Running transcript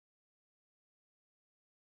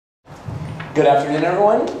Good afternoon,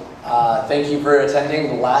 everyone. Thank you for attending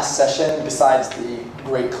the last session, besides the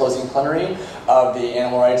great closing plenary, of the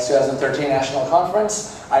Animal Rights 2013 National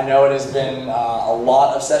Conference. I know it has been a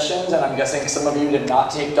lot of sessions, and I'm guessing some of you did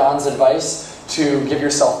not take Don's advice to give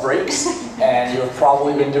yourself breaks, and you have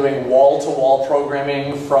probably been doing wall-to-wall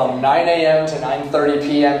programming from 9 a.m. to 9:30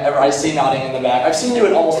 p.m. I see nodding in the back. I've seen you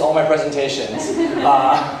at almost all my presentations.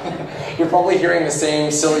 You're probably hearing the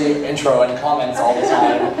same silly intro and comments all the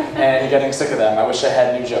time and getting sick of them. I wish I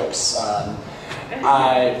had new jokes.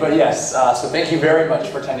 But yes, so thank you very much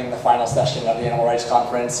for attending the final session of the Animal Rights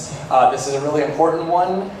Conference. This is a really important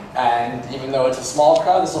one, and even though it's a small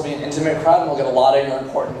crowd, this will be an intimate crowd, and we'll get a lot of your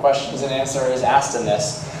important questions and answers asked in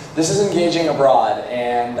this. This is Engaging Abroad,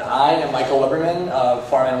 and I am Michael Liberman of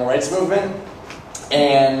Farm Animal Rights Movement,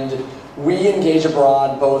 and we engage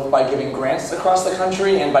abroad both by giving grants across the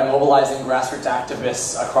country and by mobilizing grassroots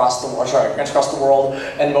activists across the grants across the world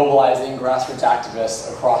and mobilizing grassroots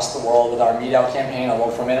activists across the world with our Meat Out campaign, our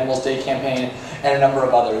World from Animals Day campaign, and a number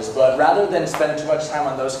of others. But rather than spend too much time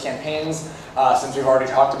on those campaigns, since we've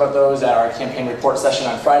already talked about those at our campaign report session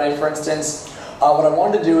on Friday, for instance, what I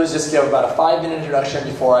wanted to do is just give about a 5-minute introduction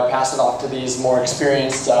before I pass it off to these more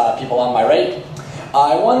experienced people on my right.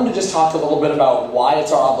 I wanted to just talk a little bit about why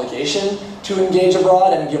it's our obligation to engage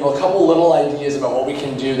abroad and give a couple little ideas about what we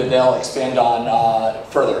can do that they'll expand on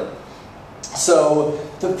further. So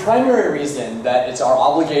the primary reason that it's our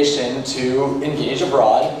obligation to engage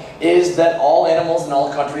abroad is that all animals in all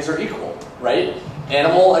countries are equal, right?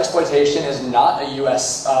 Animal exploitation is not a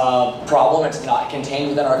US problem, it's not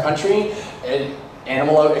contained within our country.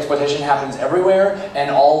 Animal exploitation happens everywhere, and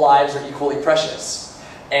all lives are equally precious.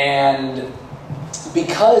 And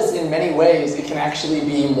because in many ways it can actually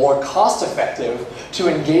be more cost effective to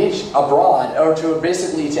engage abroad, or to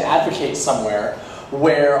basically to advocate somewhere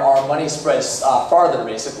where our money spreads farther,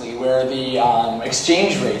 basically, where the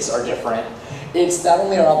exchange rates are different, it's not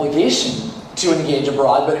only our obligation to engage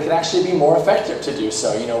abroad, but it can actually be more effective to do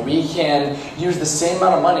so. You know, we can use the same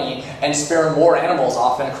amount of money and spare more animals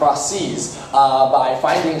often across seas by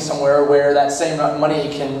finding somewhere where that same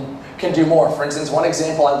money can do more. For instance, one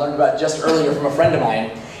example I learned about just earlier from a friend of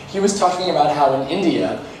mine, he was talking about how in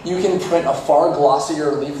India, you can print a far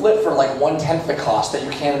glossier leaflet for like 1/10 the cost that you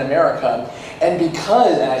can in America. And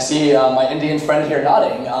because, and I see my Indian friend here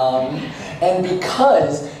nodding, and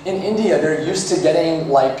because in India they're used to getting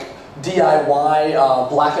like DIY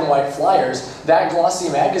black and white flyers, that glossy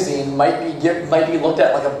magazine might be looked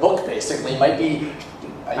at like a book, basically. Might be.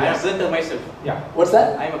 I'm a printer myself. Yeah. What's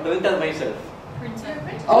that? I'm a printer myself.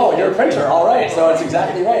 Oh, you're a printer. All right. So that's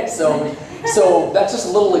exactly right. So that's just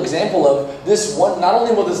a little example of this one. Not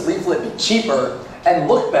only will this leaflet be cheaper and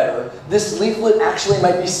look better, this leaflet actually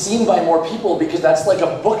might be seen by more people because that's like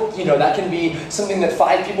a book, you know, that can be something that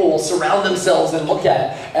 5 people will surround themselves and look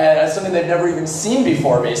at, and it's something they've never even seen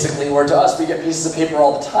before, basically, where to us we get pieces of paper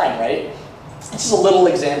all the time, right? It's just a little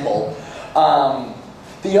example.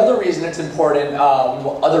 The other reason it's important,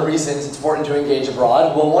 other reasons it's important to engage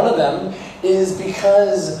abroad, well, one of them is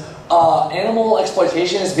because animal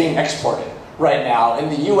exploitation is being exported right now. In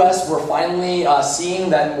the US, we're finally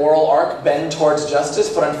seeing that moral arc bend towards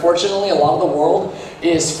justice, but unfortunately a lot of the world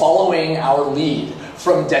is following our lead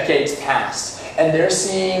from decades past. And they're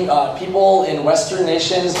seeing people in Western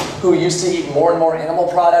nations who used to eat more and more animal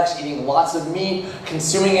products, eating lots of meat,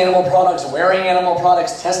 consuming animal products, wearing animal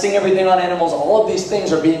products, testing everything on animals. All of these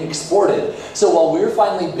things are being exported. So while we're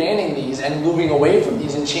finally banning these and moving away from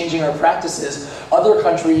these and changing our practices, other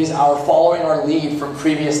countries are following our lead from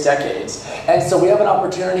previous decades. And so we have an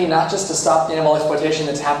opportunity not just to stop the animal exploitation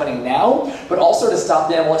that's happening now, but also to stop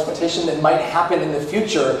the animal exploitation that might happen in the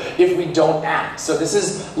future if we don't act. So this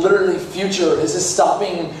is literally this is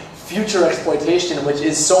stopping future exploitation, which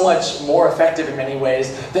is so much more effective in many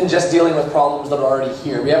ways than just dealing with problems that are already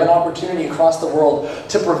here. We have an opportunity across the world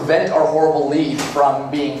to prevent our horrible lead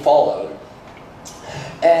from being followed.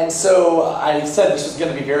 And so I said this was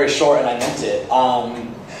going to be very short, and I meant it.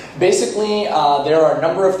 Basically, there are a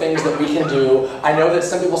number of things that we can do. I know that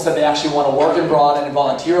some people said they actually want to work abroad and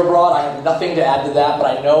volunteer abroad. I have nothing to add to that, but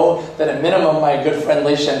I know that at minimum my good friend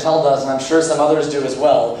Leigh-Chantelle does, and I'm sure some others do as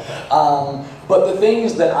well. But the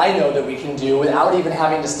things that I know that we can do without even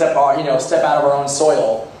having to step out of our own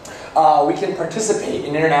soil, we can participate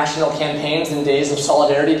in international campaigns and days of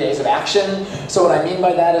solidarity, days of action. So what I mean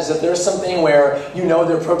by that is that there's something where you know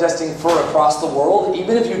they're protesting fur across the world,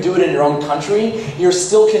 even if you do it in your own country, you're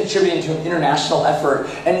still contributing to an international effort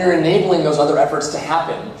and you're enabling those other efforts to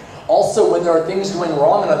happen. Also, when there are things going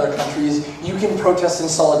wrong in other countries, you can protest in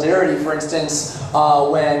solidarity. For instance,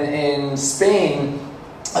 when in Spain,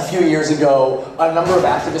 a few years ago, a number of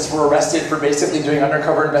activists were arrested for basically doing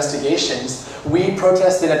undercover investigations. We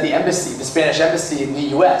protested at the embassy, the Spanish embassy in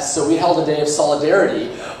the US, so we held a day of solidarity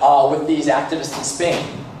with these activists in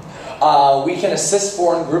Spain. We can assist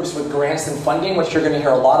foreign groups with grants and funding, which you're going to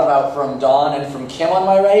hear a lot about from Dawn and from Kim on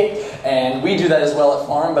my right, and we do that as well at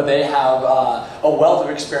Farm, but they have a wealth of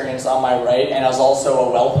experience on my right, and as also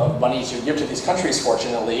a wealth of money to give to these countries,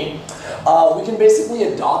 fortunately. We can basically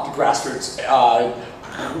adopt grassroots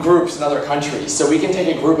groups in other countries. So we can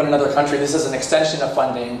take a group in another country, this is an extension of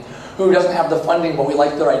funding, who doesn't have the funding but we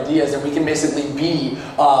like their ideas, and we can basically be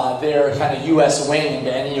their kind of US wing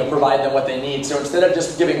and provide them what they need. So instead of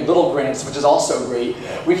just giving little grants, which is also great,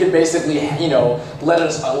 we could basically let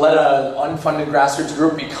an unfunded grassroots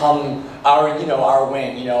group become our our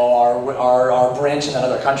wing, our branch in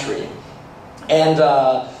another country. And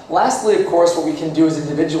lastly, of course, what we can do as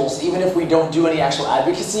individuals, even if we don't do any actual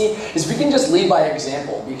advocacy, is we can just lead by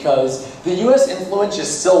example, because the US influence is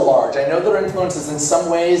still large. I know their influence is in some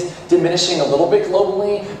ways diminishing a little bit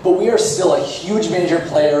globally, but we are still a huge major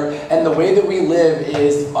player, and the way that we live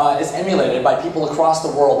is emulated by people across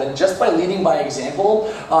the world. And just by leading by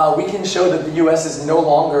example, we can show that the US is no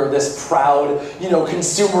longer this proud,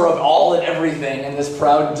 consumer of all and everything, and this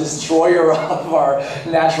proud destroyer of our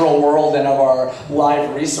natural world and of our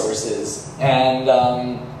live resources. And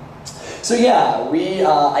so yeah,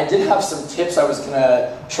 I did have some tips I was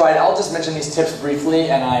gonna try. I'll just mention these tips briefly,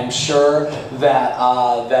 and I'm sure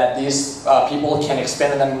that that these people can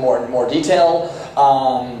expand on them in more detail.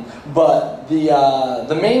 But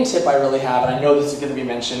the main tip I really have, and I know this is going to be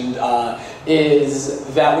mentioned, is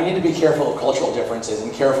that we need to be careful of cultural differences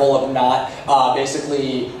and careful of not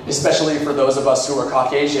basically, especially for those of us who are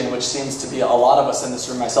Caucasian, which seems to be a lot of us in this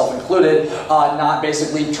room, myself included, not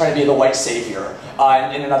basically trying to be the white savior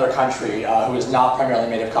in another country who is not primarily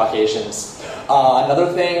made of Caucasians.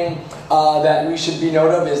 Another thing that we should be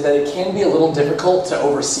note of is that it can be a little difficult to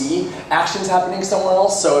oversee actions happening somewhere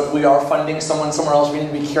else. So if we are funding someone somewhere else, we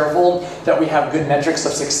need to be careful that we have good metrics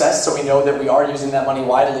of success, so we know that we are using that money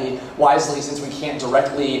wisely, since we can't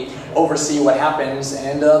directly oversee what happens.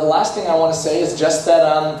 And the last thing I want to say is just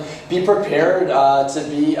that be prepared to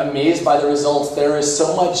be amazed by the results. There is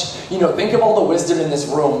so much, think of all the wisdom in this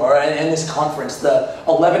room or in this conference, the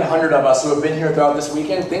 1,100 of us who have been here throughout this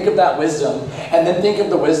weekend. Think of that wisdom, and then think of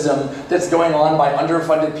the wisdom that's going on by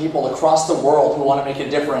underfunded people across the world who want to make a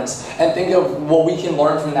difference, and think of what we can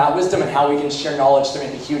learn from that wisdom and how we can share knowledge to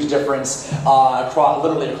make a huge difference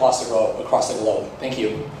literally across the globe. Thank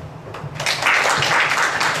you.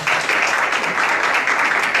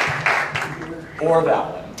 Or that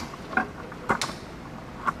one. I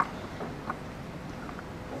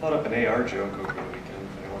thought up an AR joke over the weekend,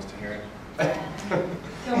 if anyone wants to hear it.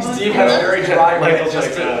 Steve has a very dry wit.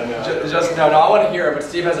 No, I want to hear it, but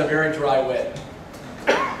Steve has a very dry wit.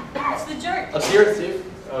 What's the joke? Let's hear it, Steve.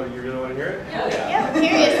 Oh, you really want to hear it? Yeah, I'm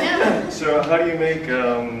curious now. So how do you make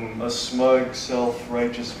a smug,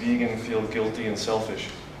 self-righteous vegan feel guilty and selfish?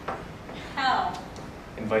 How?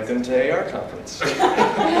 Invite them to AR conference.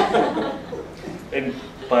 And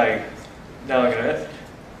now I'm gonna,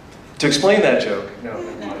 to explain that joke, no.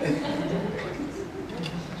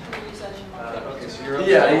 Okay, so you're up.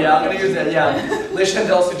 Yeah, I'm going to use that, yeah.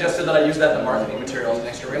 Leigh-Chantelle suggested that I use that in the marketing materials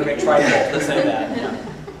next year. We're going to make triangles to say that. Yeah.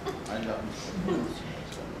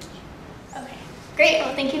 Okay, great.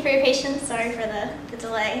 Well, thank you for your patience. Sorry for the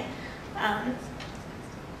delay.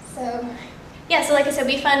 So like I said,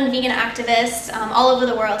 we fund vegan activists all over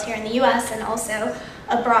the world, here in the US and also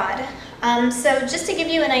abroad. So just to give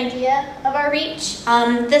you an idea of our reach,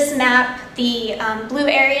 this map, the blue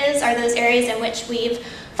areas are those areas in which we've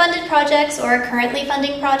funded projects or are currently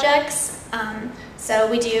funding projects. So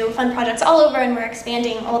we do fund projects all over, and we're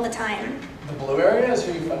expanding all the time. The blue areas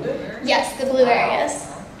who you funded? Yes, the blue areas.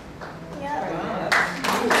 Yeah.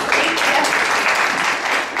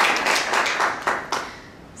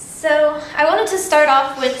 So I wanted to start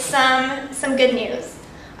off with some good news.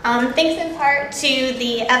 Thanks in part to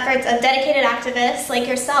the efforts of dedicated activists like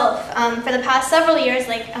yourself. For the past several years,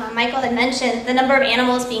 like Michael had mentioned, the number of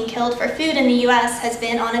animals being killed for food in the US has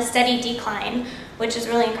been on a steady decline, which is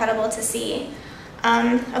really incredible to see.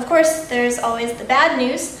 Of course, there's always the bad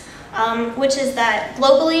news, which is that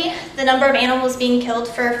globally, the number of animals being killed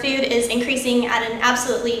for food is increasing at an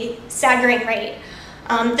absolutely staggering rate.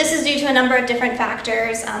 This is due to a number of different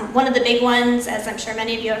factors. One of the big ones, as I'm sure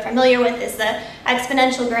many of you are familiar with, is the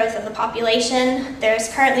exponential growth of the population. There's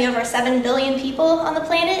currently over 7 billion people on the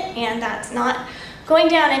planet, and that's not going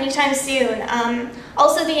down anytime soon.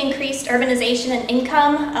 Also the increased urbanization and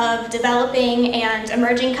income of developing and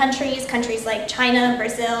emerging countries, countries like China,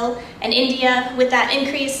 Brazil, and India. With that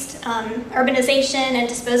increased urbanization and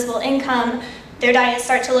disposable income, their diets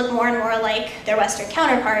start to look more and more like their Western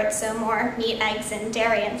counterparts, so more meat, eggs, and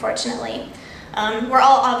dairy, unfortunately. We're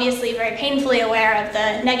all obviously very painfully aware of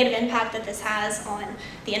the negative impact that this has on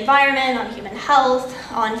the environment, on human health,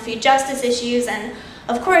 on food justice issues, and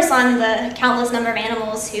of course on the countless number of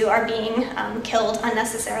animals who are being killed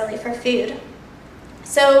unnecessarily for food.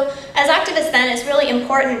 So as activists then, it's really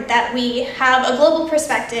important that we have a global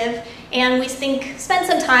perspective and we spend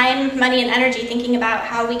some time, money, and energy thinking about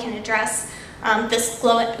how we can address this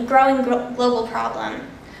growing global problem.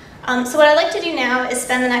 So what I'd like to do now is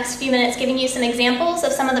spend the next few minutes giving you some examples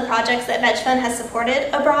of some of the projects that VegFund has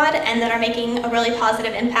supported abroad and that are making a really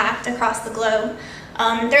positive impact across the globe.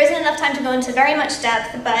 There isn't enough time to go into very much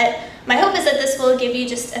depth, but my hope is that this will give you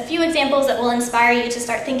just a few examples that will inspire you to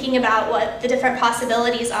start thinking about what the different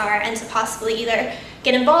possibilities are and to possibly either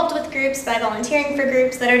get involved with groups by volunteering for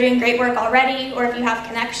groups that are doing great work already, or if you have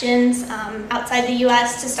connections outside the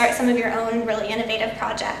US, to start some of your own really innovative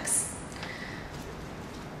projects.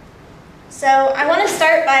 So I want to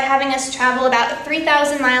start by having us travel about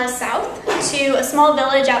 3,000 miles south to a small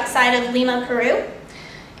village outside of Lima, Peru.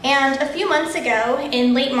 And a few months ago,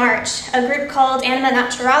 in late March, a group called Anima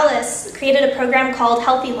Naturalis created a program called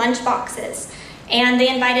Healthy Lunch Boxes. And they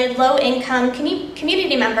invited low-income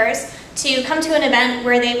community members to come to an event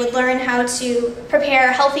where they would learn how to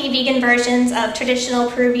prepare healthy vegan versions of traditional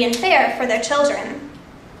Peruvian fare for their children.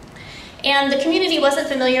 And the community wasn't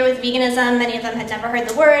familiar with veganism. Many of them had never heard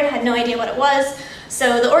the word, had no idea what it was.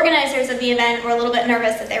 So the organizers of the event were a little bit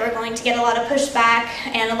nervous that they were going to get a lot of pushback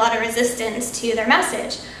and a lot of resistance to their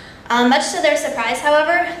message. Much to their surprise,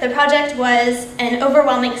 however, the project was an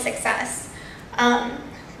overwhelming success.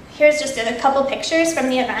 Here's just a couple pictures from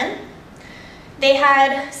the event. They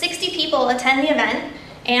had 60 people attend the event,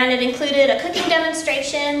 and it included a cooking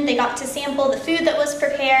demonstration. They got to sample the food that was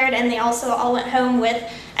prepared, and they also all went home with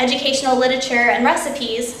educational literature and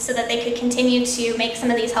recipes so that they could continue to make some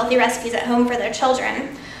of these healthy recipes at home for their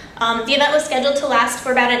children. The event was scheduled to last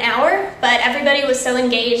for about an hour, but everybody was so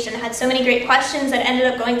engaged and had so many great questions that it ended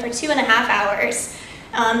up going for 2.5 hours.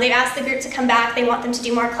 They've asked the group to come back. They want them to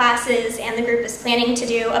do more classes, and the group is planning to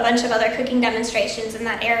do a bunch of other cooking demonstrations in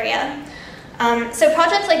that area. So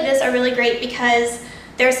projects like this are really great because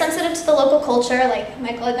they're sensitive to the local culture, like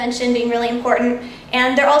Michael had mentioned, being really important,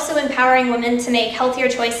 and they're also empowering women to make healthier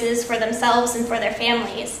choices for themselves and for their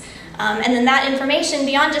families. And then that information,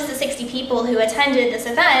 beyond just the 60 people who attended this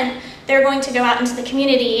event, they're going to go out into the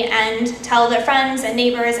community and tell their friends and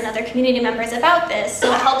neighbors and other community members about this,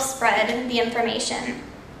 so it helps spread the information.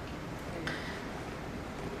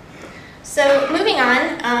 So moving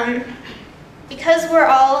on, because we're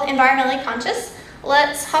all environmentally conscious,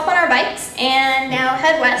 let's hop on our bikes and now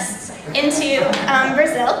head west into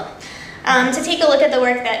Brazil to take a look at the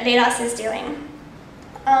work that Vedas is doing.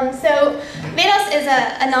 So Vedas is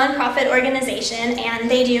a nonprofit organization, and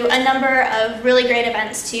they do a number of really great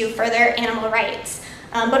events to further animal rights.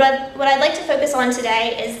 But what I'd like to focus on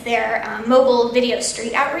today is their mobile video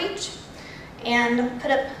street outreach. And I'll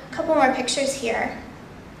put up a couple more pictures here.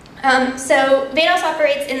 So Vedas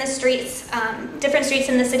operates in the streets, different streets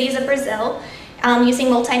in the cities of Brazil, using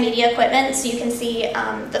multimedia equipment. So you can see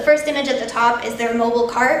the first image at the top is their mobile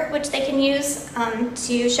cart, which they can use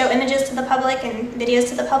to show images to the public and videos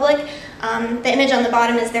to the public. The image on the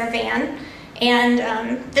bottom is their van.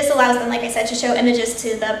 And this allows them, like I said, to show images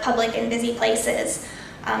to the public in busy places.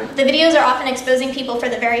 The videos are often exposing people for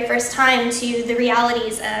the very first time to the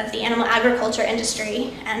realities of the animal agriculture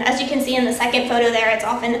industry. And as you can see in the second photo there, it's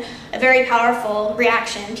often a very powerful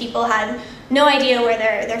reaction. People had no idea where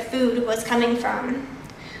their food was coming from.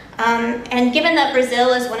 And given that Brazil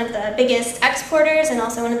is one of the biggest exporters and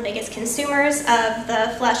also one of the biggest consumers of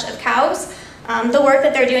the flesh of cows, the work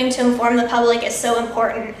that they're doing to inform the public is so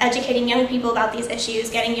important. Educating young people about these issues,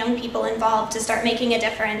 getting young people involved to start making a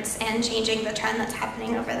difference and changing the trend that's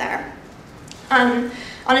happening over there. On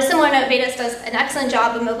a similar note, Vedas does an excellent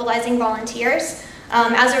job of mobilizing volunteers.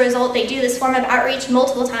 As a result, they do this form of outreach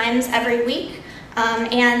multiple times every week.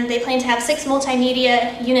 And they plan to have 6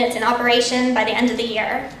 multimedia units in operation by the end of the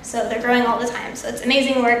year. So they're growing all the time. So it's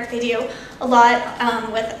amazing work. They do a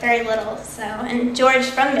lot with very little. So, and George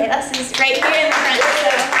from Vedas is right here in the front.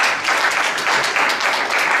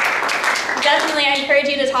 So definitely I encourage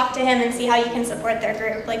you to talk to him and see how you can support their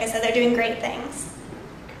group. Like I said, they're doing great things.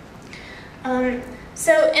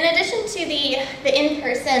 So in addition to the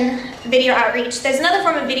in-person video outreach, there's another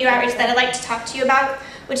form of video outreach that I'd like to talk to you about,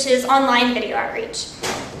 which is online video outreach.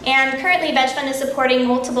 And currently, VegFund is supporting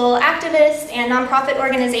multiple activists and nonprofit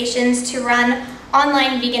organizations to run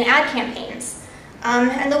online vegan ad campaigns.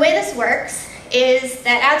 And the way this works is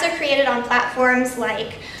that ads are created on platforms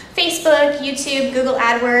like Facebook, YouTube, Google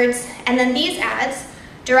AdWords, and then these ads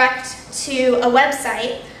direct to a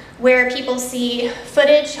website where people see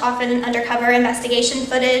footage, often undercover investigation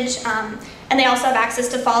footage, and they also have access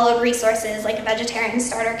to follow-up resources like a vegetarian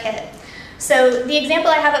starter kit. So the example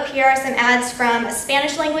I have up here are some ads from a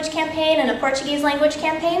Spanish language campaign and a Portuguese language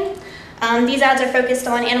campaign. These ads are focused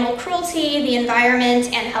on animal cruelty, the environment,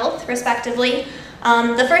 and health, respectively.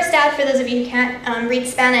 The first ad, for those of you who can't read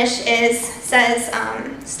Spanish, says,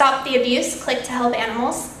 "Stop the abuse, click to help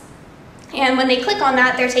animals." And when they click on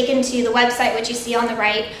that, they're taken to the website, which you see on the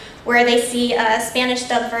right, where they see a Spanish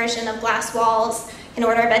dub version of Glass Walls, can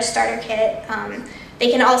order a veg starter kit. They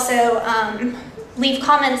can also leave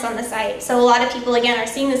comments on the site. So a lot of people, again, are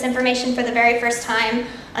seeing this information for the very first time.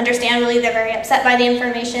 Understandably, they're very upset by the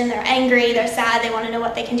information, they're angry, they're sad, they want to know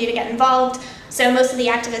what they can do to get involved. So most of the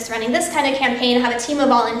activists running this kind of campaign have a team of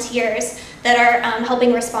volunteers that are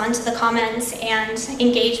helping respond to the comments and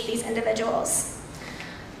engage these individuals.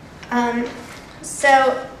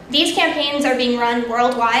 So these campaigns are being run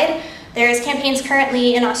worldwide. There's campaigns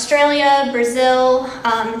currently in Australia, Brazil,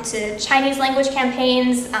 to Chinese language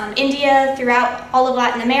campaigns, India, throughout all of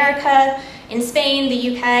Latin America, in Spain, the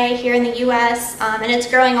UK, here in the US, and it's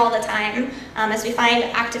growing all the time. As we find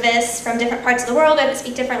activists from different parts of the world that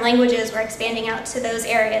speak different languages, we're expanding out to those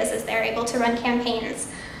areas as they're able to run campaigns.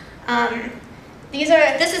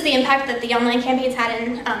 This is the impact that the online campaigns had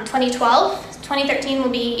in 2012. 2013 will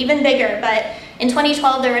be even bigger, but in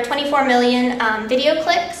 2012 there were 24 million video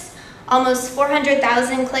clicks, almost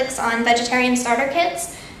 400,000 clicks on vegetarian starter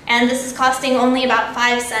kits, and this is costing only about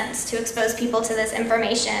 5 cents to expose people to this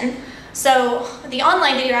information. So the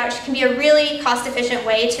online video outreach can be a really cost-efficient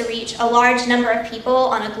way to reach a large number of people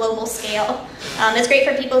on a global scale. It's great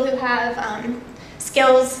for people who have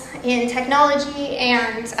skills in technology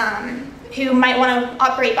and who might want to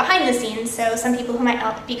operate behind the scenes. So some people who might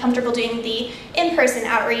not be comfortable doing the in-person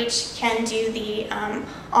outreach can do the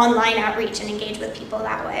online outreach and engage with people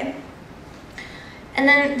that way. And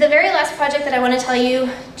then the very last project that I want to tell you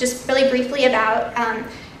just really briefly about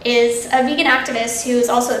is a vegan activist who is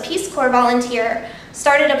also a Peace Corps volunteer,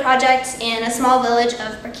 started a project in a small village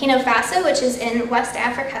of Burkina Faso, which is in West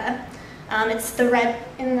Africa. It's the red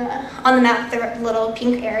on the map, the little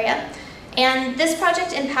pink area. And this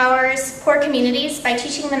project empowers poor communities by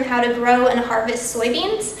teaching them how to grow and harvest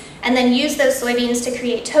soybeans, and then use those soybeans to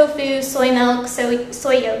create tofu, soy milk,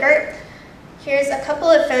 soy yogurt. Here's a couple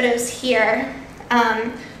of photos here.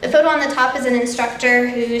 The photo on the top is an instructor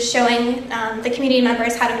who's showing the community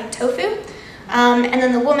members how to make tofu. And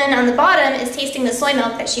then the woman on the bottom is tasting the soy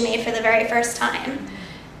milk that she made for the very first time.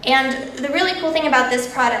 And the really cool thing about this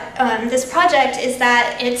project is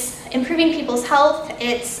that it's improving people's health,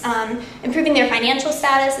 it's improving their financial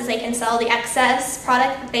status as they can sell the excess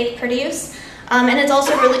product that they produce, and it's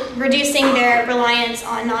also reducing their reliance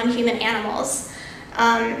on non-human animals.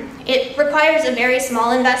 It requires a very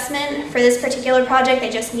small investment for this particular project. They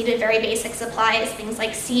just needed very basic supplies, things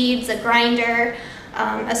like seeds, a grinder,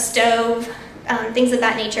 a stove, things of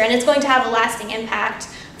that nature, and it's going to have a lasting impact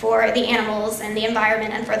for the animals and the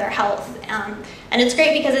environment and for their health. And it's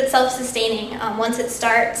great because it's self-sustaining. Once it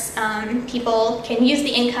starts, people can use the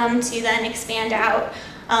income to then expand out.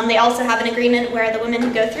 They also have an agreement where the women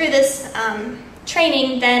who go through this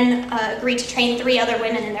training then agree to train 3 other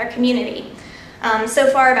women in their community. So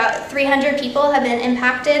far, about 300 people have been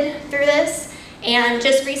impacted through this, and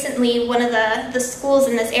just recently, one of the schools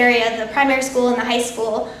in this area, the primary school and the high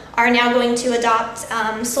school, are now going to adopt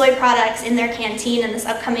soy products in their canteen in this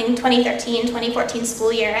upcoming 2013-2014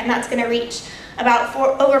 school year, and that's going to reach about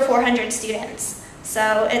over 400 students.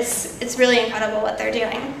 So it's really incredible what they're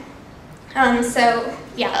doing. So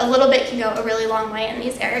yeah, a little bit can go a really long way in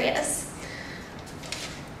these areas.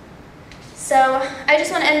 So I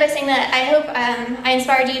just want to end by saying that I hope I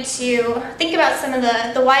inspired you to think about some of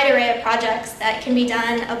the wide array of projects that can be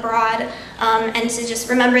done abroad, and to just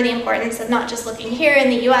remember the importance of not just looking here in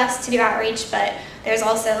the US to do outreach, but there's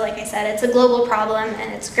also, like I said, it's a global problem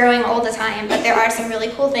and it's growing all the time, but there are some really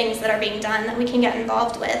cool things that are being done that we can get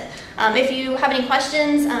involved with. If you have any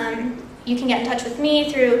questions, you can get in touch with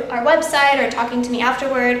me through our website or talking to me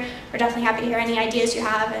afterward. We're definitely happy to hear any ideas you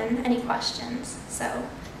have and any questions. So,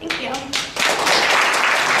 thank you.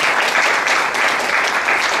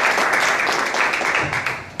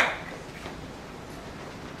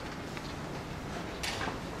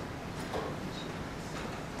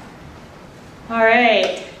 All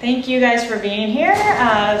right, thank you guys for being here.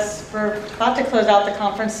 We're about to close out the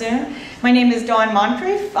conference soon. My name is Dawn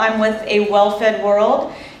Moncrief. I'm with A Well-Fed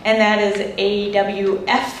World, and that is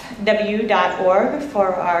awfw.org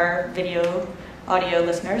for our video audio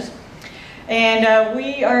listeners. And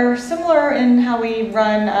we are similar in how we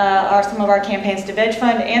run some of our campaigns to Veg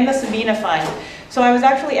Fund and the Sabina Fund. So I was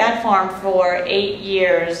actually at Farm for 8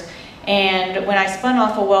 years, and when I spun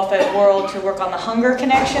off A Well-Fed World to work on the hunger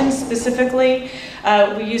connections specifically,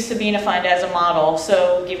 we used Sabina Fund as a model.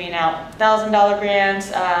 So giving out $1,000 grants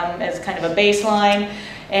as kind of a baseline,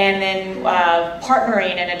 and then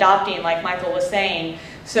partnering and adopting, like Michael was saying.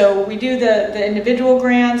 So we do the individual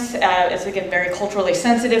grants. It's again very culturally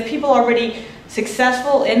sensitive. People already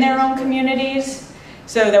successful in their own communities,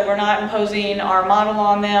 so that we're not imposing our model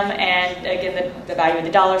on them, and again the value of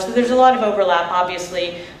the dollar. So there's a lot of overlap,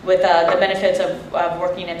 obviously, with the benefits of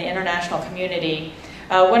working in the international community.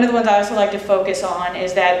 One of the ones I also like to focus on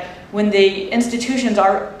is that when the institutions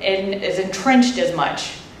are as entrenched as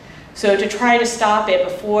much, so to try to stop it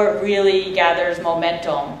before it really gathers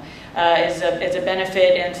momentum is a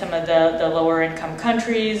benefit in some of the lower income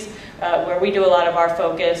countries where we do a lot of our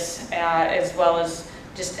focus, as well as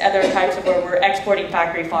just other types of where we're exporting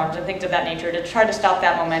factory farms and things of that nature to try to stop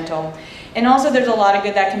that momentum. And also there's a lot of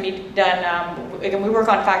good that can be done. Again, we work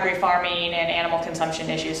on factory farming and animal consumption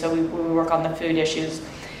issues, so we work on the food issues,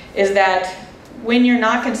 is that when you're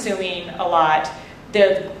not consuming a lot,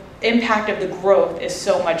 the impact of the growth is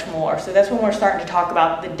so much more. So that's when we're starting to talk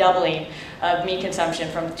about the doubling of meat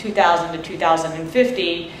consumption from 2000 to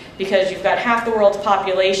 2050, because you've got half the world's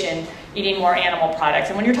population eating more animal products.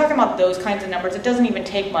 And when you're talking about those kinds of numbers, it doesn't even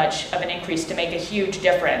take much of an increase to make a huge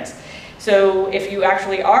difference. So if you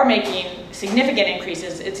actually are making significant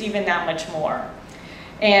increases, it's even that much more.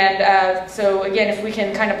 And so again, if we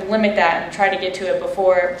can kind of limit that and try to get to it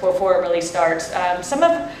before it really starts. Some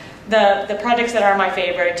of the projects that are my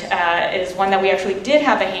favorite is one that we actually did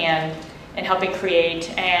have a hand in helping create,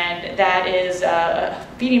 and that is a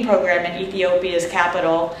feeding program in Ethiopia's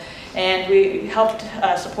capital. And we helped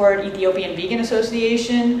support Ethiopian Vegan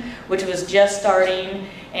Association, which was just starting.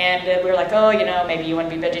 And we were like, oh, you know, maybe you want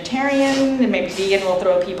to be vegetarian, and maybe vegan will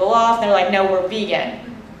throw people off. And they're like, no, we're vegan.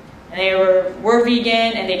 And we're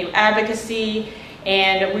vegan, and they do advocacy.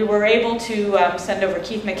 And we were able to send over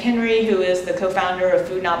Keith McHenry, who is the co-founder of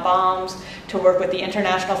Food Not Bombs, to work with the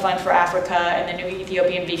International Fund for Africa and the new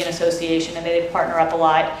Ethiopian Vegan Association, and they partner up a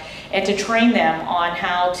lot, and to train them on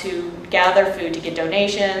how to gather food to get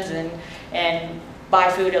donations and buy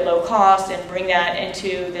food at low cost and bring that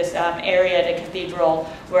into this area at a cathedral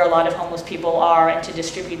where a lot of homeless people are, and to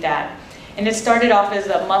distribute that. And it started off as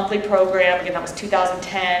a monthly program. Again, that was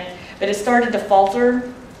 2010, but it started to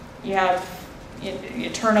falter. You have a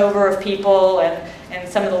turnover of people, and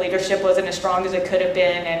some of the leadership wasn't as strong as it could have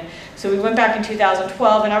been. And so we went back in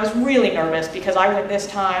 2012, and I was really nervous because I went this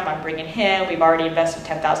time, I'm bringing him, we've already invested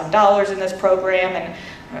 $10,000 in this program, and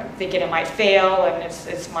I'm thinking it might fail, and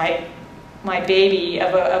it's my baby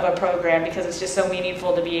of a program, because it's just so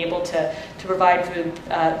meaningful to be able to provide food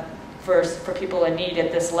for people in need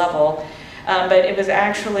at this level. But it was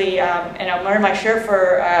actually, and I'm wearing my shirt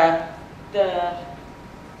for the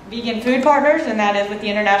Vegan Food Partners, and that is with the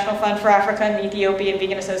International Fund for Africa and the Ethiopian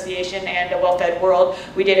Vegan Association and A Well-Fed World.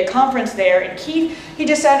 We did a conference there, and Keith, he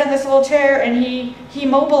just sat in this little chair and he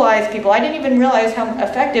mobilized people. I didn't even realize how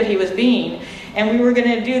effective he was being. And we were going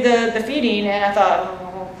to do the feeding, and I thought,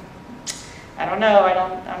 oh, I don't know,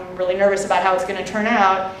 I'm really nervous about how it's going to turn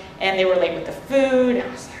out. And they were late with the food. I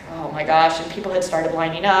was like, oh my gosh, and people had started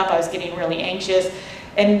lining up. I was getting really anxious.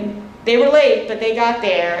 And they were late, but they got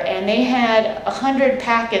there, and they had 100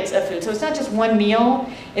 packets of food. So it's not just one meal,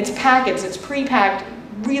 it's packets, it's pre-packed,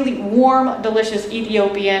 really warm, delicious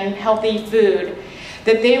Ethiopian healthy food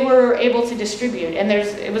that they were able to distribute. And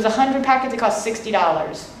it was 100 packets, it cost $60.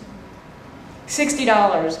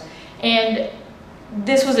 $60. And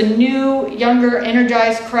this was a new, younger,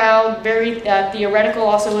 energized crowd, very theoretical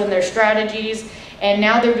also in their strategies. And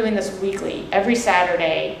now they're doing this weekly. Every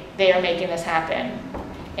Saturday, they are making this happen.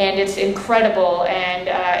 And it's incredible, and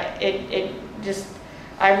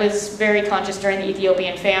I was very conscious during the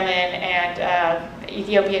Ethiopian famine, and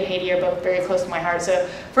Ethiopia and Haiti are both very close to my heart. So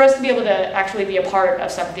for us to be able to actually be a part of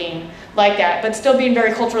something like that, but still being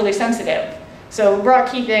very culturally sensitive. So we brought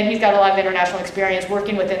Keith in, he's got a lot of international experience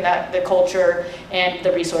working within the culture and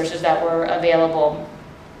the resources that were available.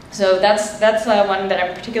 So that's one that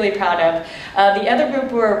I'm particularly proud of. The other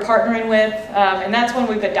group we're partnering with, and that's one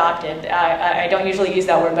we've adopted. I don't usually use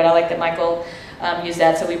that word, but I like that Michael use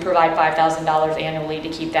that. So we provide $5,000 annually to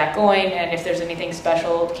keep that going. And if there's anything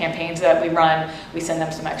special, campaigns that we run, we send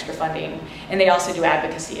them some extra funding. And they also do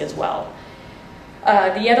advocacy as well.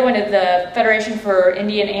 The other one is the Federation for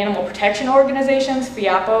Indian Animal Protection Organizations,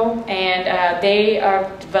 FIAPO, and they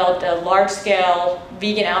developed a large-scale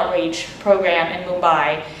vegan outreach program in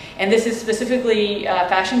Mumbai. And this is specifically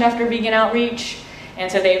fashioned after vegan outreach.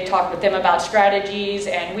 And so they've talked with them about strategies,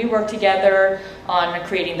 and we work together on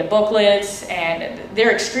creating the booklets, and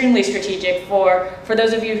they're extremely strategic. For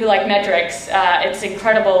those of you who like metrics, it's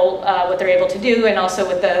incredible what they're able to do, and also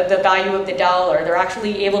with the value of the dollar. They're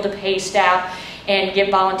actually able to pay staff and get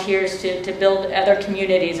volunteers to build other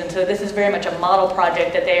communities. And so this is very much a model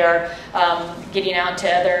project that they are getting out to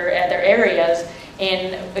other areas.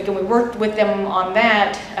 And again, we worked with them on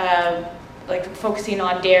that, like focusing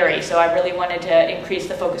on dairy. So I really wanted to increase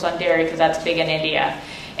the focus on dairy because that's big in India.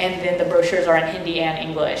 And then the brochures are in Hindi and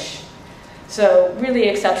English. So really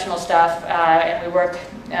exceptional stuff, and we work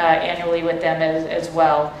annually with them as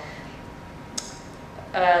well.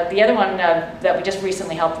 The other one that we just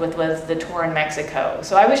recently helped with was the tour in Mexico.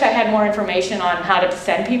 So I wish I had more information on how to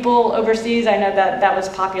send people overseas. I know that was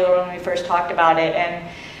popular when we first talked about it,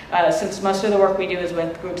 and since most of the work we do is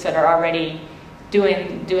with groups that are already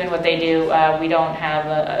doing what they do, we don't have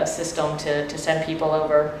a system to send people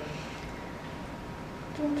over.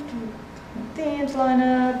 Dance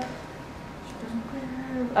lineup.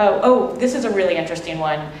 Oh, this is a really interesting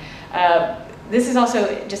one. This is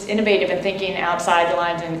also just innovative in thinking outside the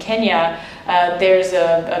lines in Kenya. There's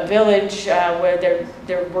a village where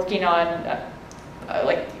they're working on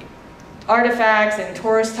like artifacts and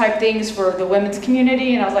tourist type things for the women's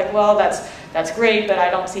community, and I was like, well, that's great, but I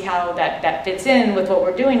don't see how that fits in with what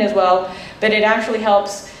we're doing as well. But it actually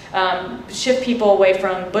helps shift people away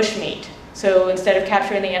from bushmeat. So instead of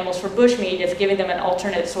capturing the animals for bushmeat, it's giving them an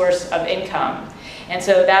alternate source of income. And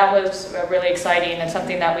so that was really exciting and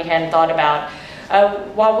something that we hadn't thought about.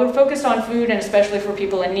 While we're focused on food, and especially for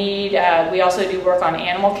people in need, we also do work on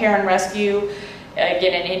animal care and rescue.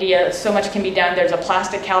 Again, in India, so much can be done. There's a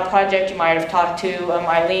plastic cow project. You might have talked to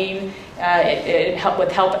Eileen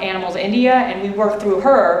with Help Animals India, and we work through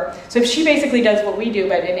her. So she basically does what we do,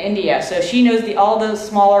 but in India. So she knows all those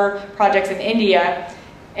smaller projects in India,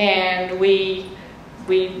 and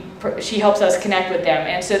she helps us connect with them.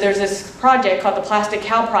 And so there's this project called the Plastic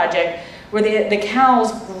Cow Project, where the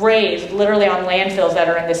cows graze literally on landfills that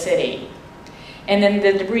are in the city. And then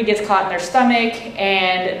the debris gets caught in their stomach,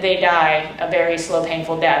 and they die a very slow,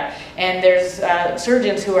 painful death. And there's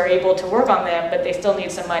surgeons who are able to work on them, but they still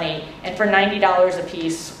need some money. And for $90 a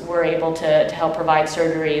piece, we're able to help provide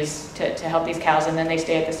surgeries to help these cows, and then they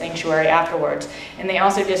stay at the sanctuary afterwards. And they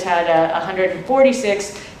also just had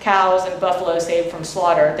 146 cows and buffalo saved from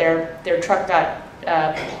slaughter. Their truck got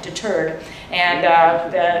deterred, and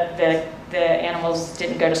the animals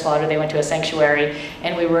didn't go to slaughter, they went to a sanctuary,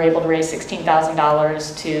 and we were able to raise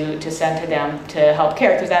 $16,000 to send to them to help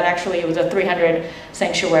care, because that actually was a 300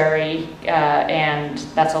 sanctuary, and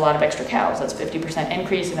that's a lot of extra cows. That's 50%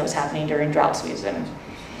 increase, and it was happening during drought season.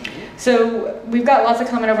 So we've got lots of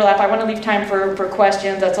common overlap. I want to leave time for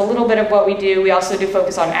questions. That's a little bit of what we do. We also do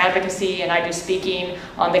focus on advocacy, and I do speaking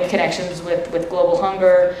on the connections with global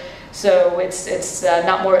hunger. So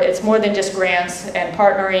it's more than just grants and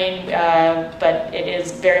partnering, but it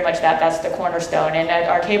is very much that's the cornerstone. And at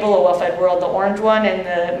our table, A Well-Fed World, the orange one in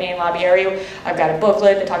the main lobby area, I've got a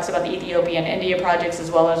booklet that talks about the Ethiopia and India projects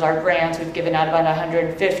as well as our grants. We've given out about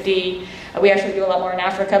 150. We actually do a lot more in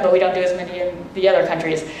Africa, but we don't do as many in the other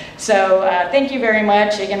countries. So thank you very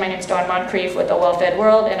much. Again, my name is Dawn Moncrief with A Well-Fed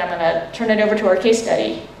World, and I'm going to turn it over to our case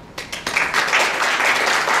study.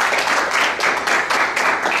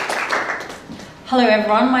 Hello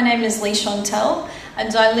everyone, my name is Leigh-Chantelle,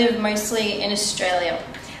 and I live mostly in Australia,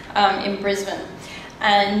 in Brisbane.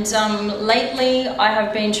 And lately I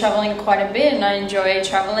have been travelling quite a bit, and I enjoy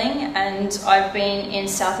travelling, and I've been in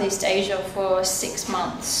Southeast Asia for 6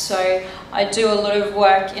 months. So I do a lot of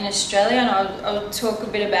work in Australia, and I'll talk a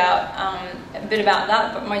bit about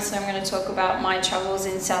that, but mostly I'm going to talk about my travels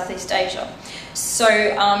in Southeast Asia. So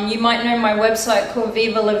you might know my website called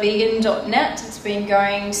vivalavegan.net. It's been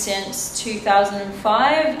going since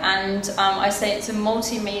 2005, and I say it's a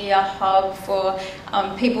multimedia hub for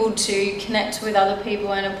people to connect with other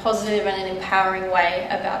people in a positive and an empowering way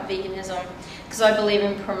about veganism, because I believe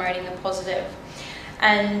in promoting the positive.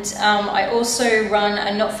 And I also run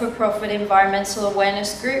a not-for-profit environmental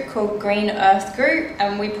awareness group called Green Earth Group,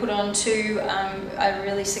 and we put on 2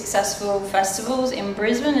 really successful festivals in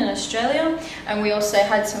Brisbane in Australia, and we also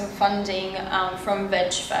had some funding from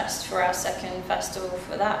VegFest for our 2nd festival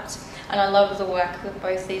for that. And I love the work that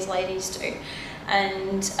both these ladies do.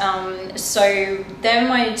 And so they're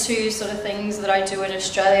my two sort of things that I do in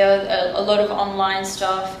Australia, a lot of online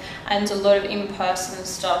stuff and a lot of in-person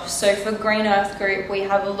stuff. So for Green Earth Group, we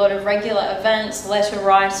have a lot of regular events, letter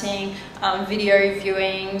writing, video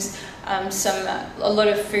viewings, a lot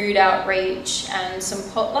of food outreach and some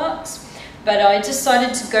potlucks. But I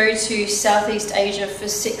decided to go to Southeast Asia for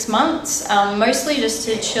 6 months, mostly just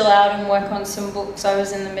to chill out and work on some books I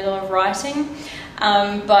was in the middle of writing.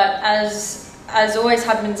 But as always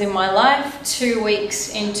happens in my life, 2 weeks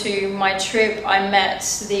into my trip, I met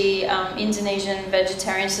the Indonesian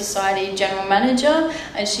Vegetarian Society General Manager,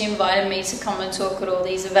 and she invited me to come and talk at all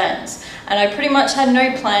these events. And I pretty much had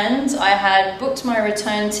no plans. I had booked my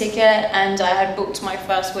return ticket and I had booked my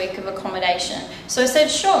first week of accommodation. So I said,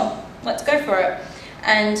 sure, let's go for it.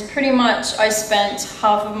 And pretty much I spent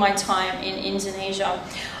half of my time in Indonesia.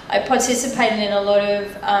 I participated in a lot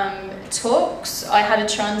of talks. I had a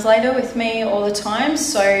translator with me all the time,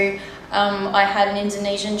 so I had an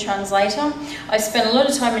Indonesian translator. I spent a lot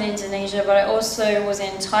of time in Indonesia, but I also was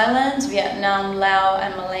in Thailand, Vietnam, Laos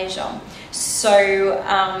and Malaysia. So,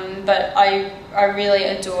 but I really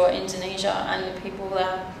adore Indonesia and the people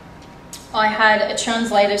there. I had a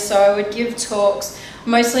translator, so I would give talks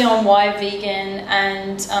mostly on why vegan,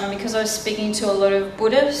 and because I was speaking to a lot of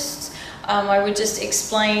Buddhists, I would just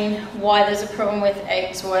explain why there's a problem with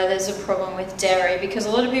eggs, why there's a problem with dairy, because a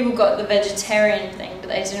lot of people got the vegetarian thing, but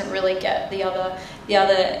they didn't really get the other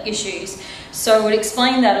issues. So I would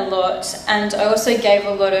explain that a lot, and I also gave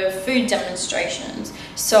a lot of food demonstrations.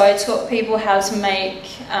 So I taught people how to make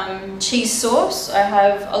cheese sauce. I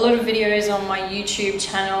have a lot of videos on my YouTube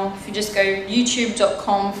channel. If you just go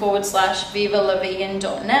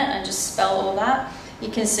youtube.com/viva-la-vegan.net and just spell all that, you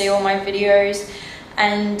can see all my videos.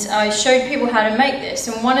 And I showed people how to make this,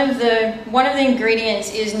 and one of the ingredients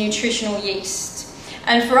is nutritional yeast.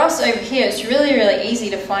 And for us over here, it's really easy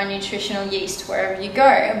to find nutritional yeast wherever you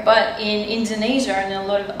go, but in Indonesia and in a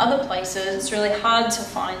lot of other places, it's really hard to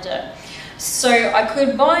find it. So I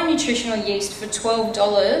could buy nutritional yeast for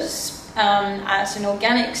 $12 at an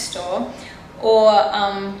organic store, or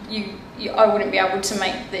I wouldn't be able to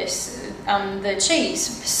make this, the cheese.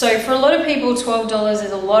 So for a lot of people, $12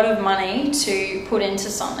 is a lot of money to put into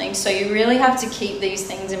something. So you really have to keep these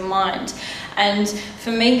things in mind. And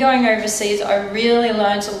for me going overseas, I really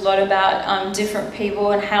learned a lot about different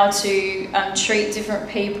people and how to treat different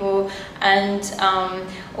people, and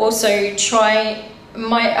also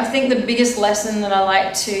I think the biggest lesson that I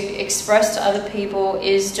like to express to other people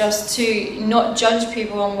is just to not judge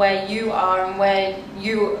people on where you are and where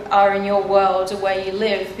you are in your world or where you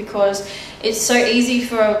live, because it's so easy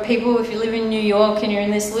for people, if you live in New York and you're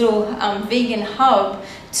in this little vegan hub,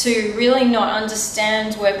 to really not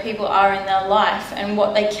understand where people are in their life and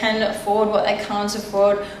what they can afford, what they can't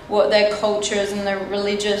afford, what their cultures and their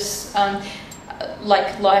religious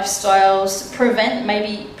like lifestyles prevent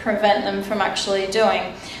them from actually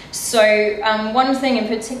doing. So one thing in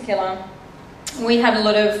particular, we had a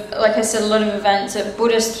lot of, like I said, a lot of events at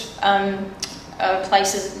Buddhist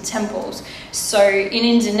places and temples. So in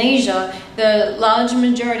Indonesia, the large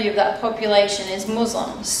majority of that population is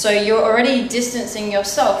Muslim. So you're already distancing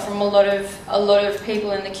yourself from a lot of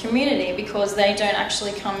people in the community, because they don't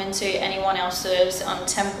actually come into anyone else's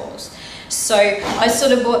temples. So I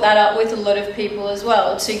sort of brought that up with a lot of people as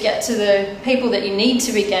well. To get to the people that you need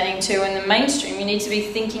to be getting to in the mainstream, you need to be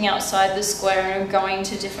thinking outside the square and going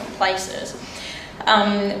to different places.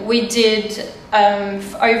 We did,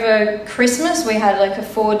 over Christmas, we had like a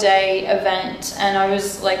 4-day event, and I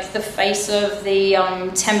was like the face of the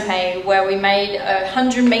tempeh, where we made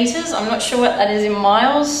 100 meters. I'm not sure what that is in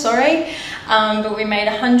miles, sorry, but we made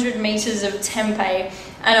 100 meters of tempeh.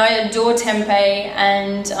 And I adore tempeh,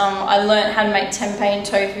 and I learned how to make tempeh and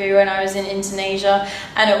tofu when I was in Indonesia,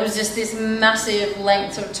 and it was just this massive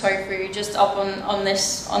length of tofu just up on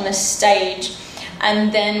this stage.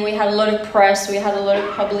 And then we had a lot of press, we had a lot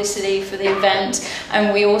of publicity for the event,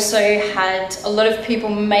 and we also had a lot of people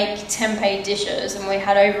make tempeh dishes, and we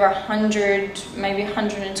had over 100, maybe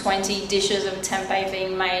 120 dishes of tempeh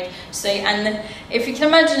being made. So, and if you can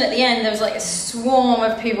imagine, at the end there was like a swarm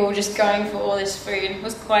of people just going for all this food. It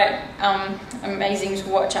was quite amazing to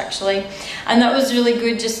watch, actually, and that was really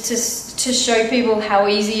good just to show people how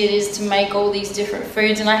easy it is to make all these different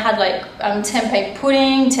foods. And I had like tempeh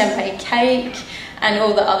pudding, tempeh cake, and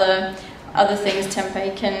all the other things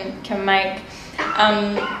tempeh can make.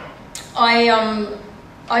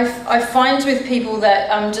 I find with people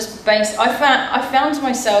that I found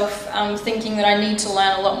myself thinking that I need to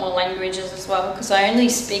learn a lot more languages as well, because I only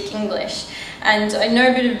speak English, and I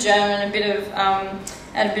know a bit of German,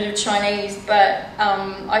 and a bit of Chinese, but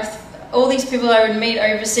all these people I would meet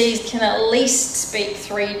overseas can at least speak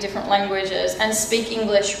 3 different languages and speak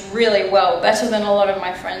English really well, better than a lot of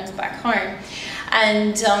my friends back home.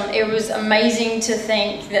 And it was amazing to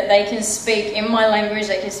think that they can speak in my language,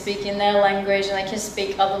 they can speak in their language, and they can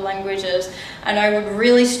speak other languages. And I would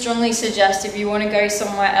really strongly suggest, if you want to go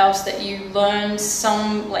somewhere else, that you learn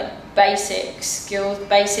some like basic skills,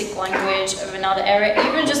 basic language of another area,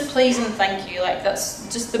 even just please and thank you, like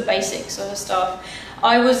that's just the basic sort of stuff.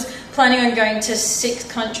 I was planning on going to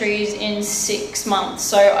 6 countries in 6 months,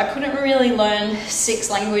 so I couldn't really learn 6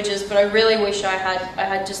 languages, but I really wish I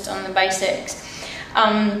had just done the basics.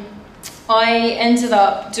 I ended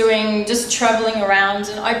up just traveling around,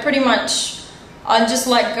 and I just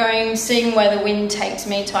like going, seeing where the wind takes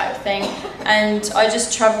me type thing. And I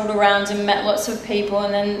just traveled around and met lots of people,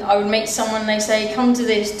 and then I would meet someone and they say, come to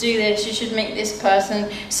this, do this, you should meet this person.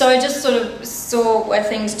 So I just sort of saw where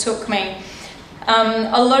things took me.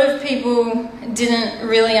 A lot of people didn't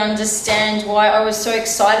really understand why I was so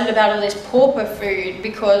excited about all this pauper food,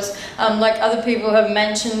 because like other people have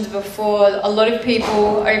mentioned before, a lot of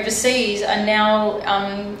people overseas are now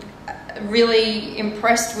really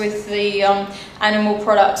impressed with the animal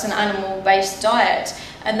products and animal-based diet,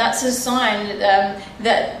 and that's a sign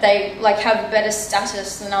that they like have better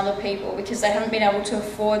status than other people, because they haven't been able to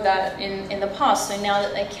afford that in the past. So now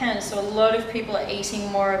that they can, so a lot of people are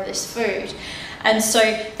eating more of this food. And so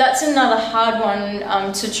that's another hard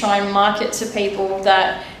one to try and market to people,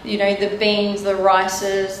 that, you know, the beans, the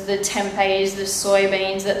rices, the tempehs, the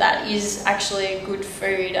soybeans, that is actually a good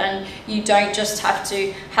food, and you don't just have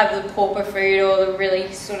to have the pauper food or the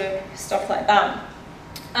really sort of stuff like that.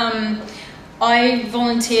 I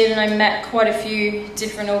volunteered and I met quite a few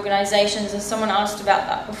different organisations, and someone asked about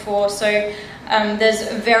that before. So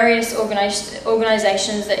there's various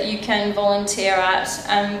organisations that you can volunteer at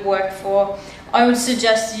and work for. I would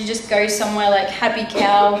suggest you just go somewhere like Happy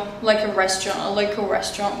Cow, like a restaurant, a local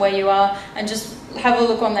restaurant where you are, and just have a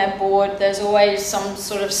look on their board. There's always some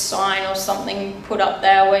sort of sign or something put up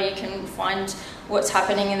there where you can find what's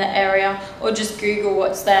happening in the area, or just Google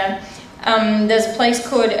what's there. There's a place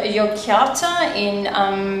called Yogyakarta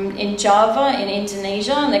in Java in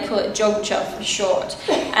Indonesia, and they call it Jogja for short.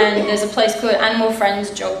 And there's a place called Animal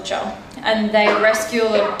Friends Jogja, and they rescue a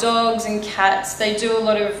lot of dogs and cats. They do a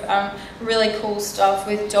lot of really cool stuff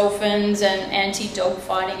with dolphins and anti-dog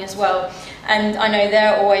fighting as well. And I know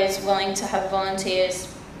they're always willing to have volunteers.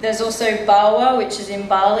 There's also Bawa, which is in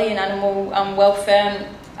Bali, an animal welfare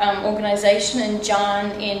organisation, and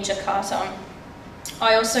Jan in Jakarta.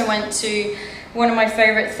 I also went to, one of my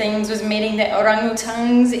favourite things was meeting the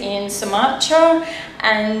orangutans in Sumatra,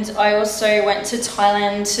 and I also went to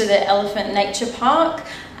Thailand to the Elephant Nature Park,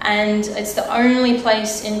 and it's the only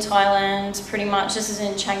place in Thailand, pretty much, this is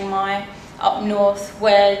in Chiang Mai, up north,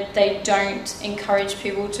 where they don't encourage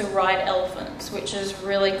people to ride elephants, which is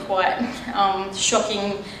really quite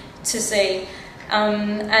shocking to see.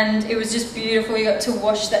 And it was just beautiful. You got to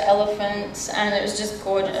watch the elephants, and it was just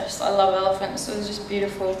gorgeous. I love elephants, so it was just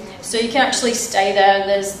beautiful. So you can actually stay there.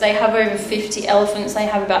 They have over 50 elephants. They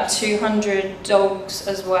have about 200 dogs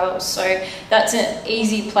as well. So that's an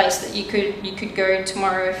easy place that you could go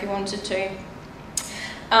tomorrow if you wanted to.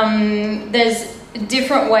 There's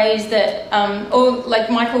different ways that, or like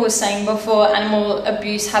Michael was saying before, animal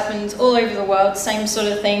abuse happens all over the world, same sort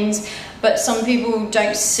of things. But some people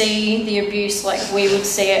don't see the abuse like we would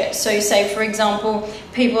see it. So say, for example,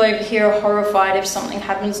 people over here are horrified if something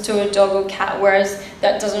happens to a dog or cat, whereas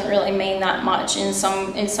that doesn't really mean that much in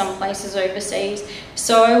some places overseas.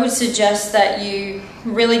 So I would suggest that you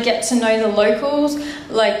really get to know the locals.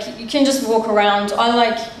 Like, you can just walk around. I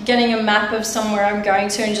like getting a map of somewhere I'm going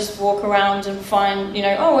to and just walk around and find, you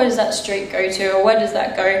know, oh, where does that street go to, or where does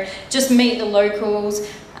that go? Just meet the locals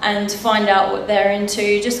and find out what they're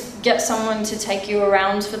into. Just get someone to take you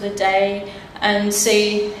around for the day and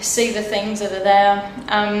see the things that are there.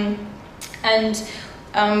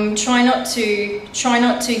 Try not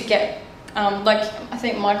to get like I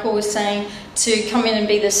think Michael was saying, to come in and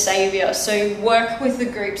be the savior. So work with the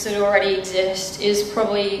groups that already exist is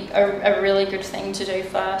probably a really good thing to do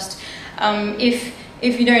first.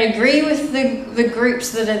 If you don't agree with the groups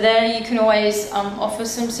that are there, you can always offer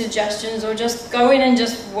some suggestions, or just go in and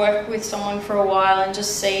just work with someone for a while and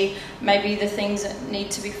just see maybe the things that need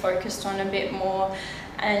to be focused on a bit more,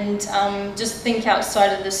 and just think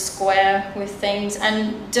outside of the square with things.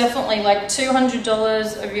 And definitely, like,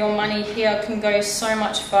 $200 of your money here can go so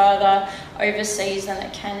much further overseas than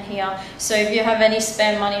it can here. So if you have any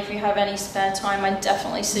spare money, if you have any spare time, I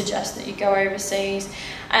definitely suggest that you go overseas.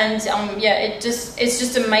 And yeah, it's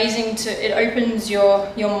just amazing it opens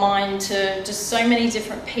your mind to just so many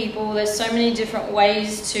different people. There's so many different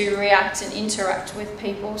ways to react and interact with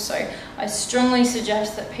people. So I strongly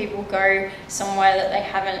suggest that people go somewhere that they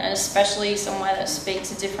haven't, and especially somewhere that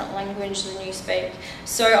speaks a different language than you speak.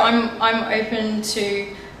 So I'm open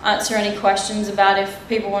to answer any questions about if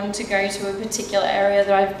people wanted to go to a particular area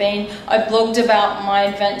that I've been. I blogged about my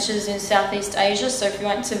adventures in Southeast Asia, so if you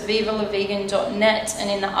went to vivalavegan.net and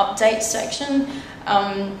in the update section,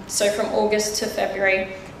 so from August to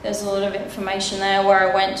February, there's a lot of information there where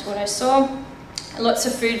I went, what I saw, lots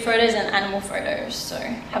of food photos and animal photos, so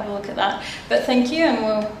have a look at that. But thank you, and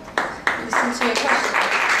we'll listen to your questions.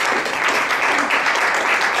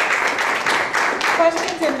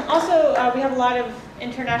 Questions, and also we have a lot of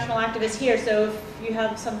international activists here, so if you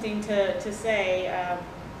have something to say,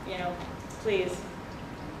 you know, please.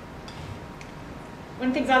 One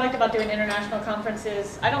of the things I liked about doing international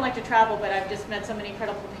conferences, I don't like to travel, but I've just met so many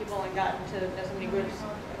incredible people and gotten to know so many groups.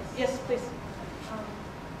 Yes, please.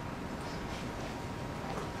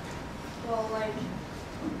 Well, like,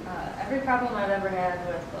 every problem I've ever had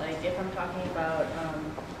with, like, if I'm talking about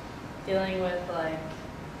dealing with, like,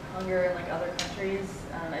 hunger in, like, other countries,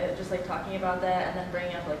 I just like talking about that and then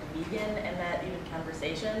bringing up, like, vegan and that even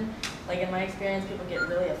conversation. Like, in my experience, people get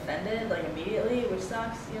really offended, like, immediately, which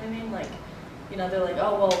sucks, you know what I mean? Like, you know, they're like,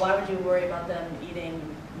 oh, well, why would you worry about them eating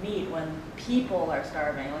meat when people are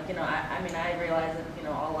starving? Like, you know, I mean, I realize that, you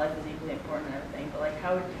know, all life is equally important and everything, but, like,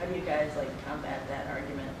 how do you guys, like, combat that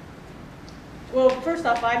argument? Well, first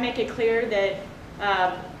off, I make it clear that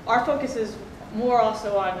our focus is more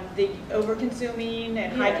also on the over-consuming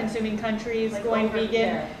and high-consuming countries like going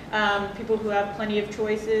vegan, people who have plenty of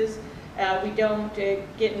choices. We don't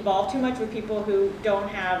get involved too much with people who don't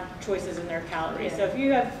have choices in their calories. So if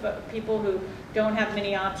you have people who don't have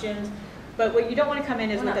many options, but what you don't want to come in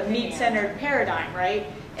is with a meat-centered paradigm, right?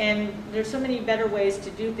 And there's so many better ways to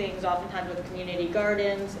do things, oftentimes with community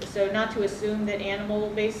gardens. So not to assume that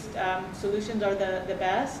animal-based solutions are the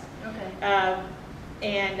best. Okay.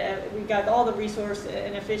 And we've got all the resource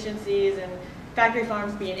inefficiencies and factory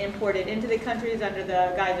farms being imported into the countries under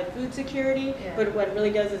the guise of food security. Yeah. But what it really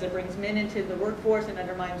does is it brings men into the workforce and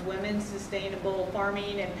undermines women's sustainable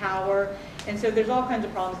farming and power. And so there's all kinds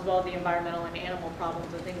of problems as well as the environmental and animal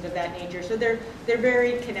problems and things of that nature. So they're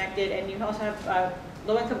very connected. And you also have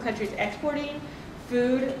low-income countries exporting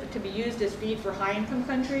food to be used as feed for high-income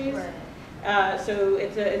countries. Right. So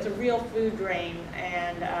it's a real food drain,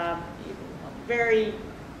 and very,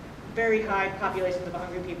 very high populations of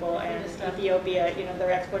hungry people. And Ethiopia, you know,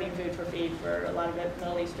 they're exporting food for feed for a lot of it,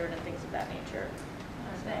 Middle Eastern and things of that nature.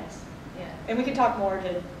 Thanks. Yeah. And we can talk more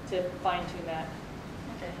to fine-tune that.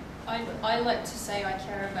 Okay. I like to say I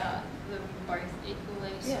care about them both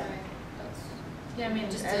equally, so Yeah. that's Yeah, I mean,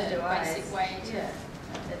 just as a do I. basic way to... Yeah.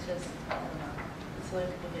 It's just, I don't know. It's the way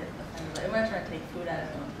people get offended. Like, we're not trying to take food out of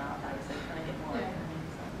everyone's mouth, obviously. We're trying to get more. Yeah. You know what I mean?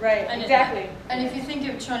 So. Right, And exactly. And if you think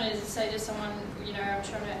of trying to say to someone, you know, I'm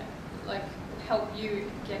trying to like help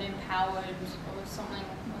you get empowered or something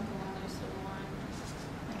along those sort of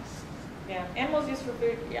lines. Yeah, animals used for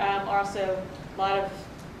food are also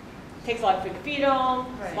takes a lot of food to feed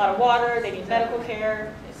them, Right. a lot of water, they need medical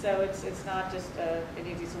care, so it's not just an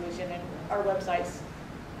easy solution, and our websites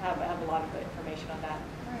have a lot of information on that.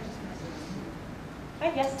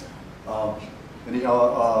 Hi, yes?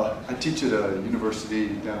 Anyhow, I teach at a university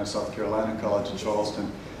down in South Carolina, College in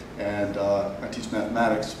Charleston, and I teach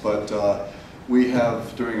mathematics, but we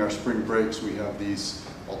have, during our spring breaks, we have these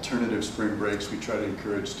alternative spring breaks. We try to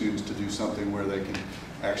encourage students to do something where they can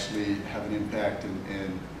actually have an impact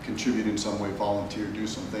and contribute in some way, volunteer, do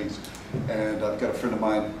some things. And I've got a friend of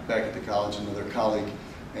mine back at the college, another colleague,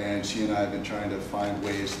 and she and I have been trying to find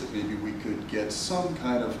ways that maybe we could get some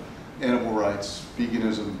kind of animal rights,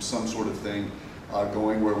 veganism, some sort of thing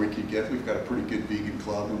going where we've got a pretty good vegan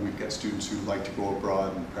club, and we've got students who like to go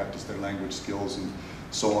abroad and practice their language skills and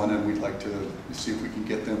so on, and we'd like to see if we can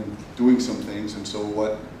get them doing some things. And so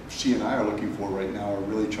what she and I are looking for right now are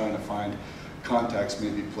really trying to find contacts,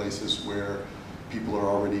 maybe places where people are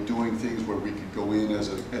already doing things, where we could go in as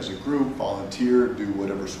a group, volunteer, do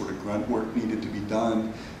whatever sort of grunt work needed to be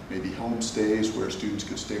done, maybe homestays where students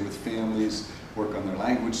could stay with families, work on their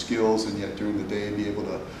language skills, and yet during the day be able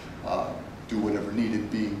to do whatever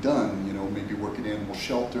needed being done, you know, maybe work at animal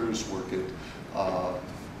shelters, work at,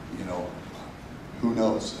 you know, who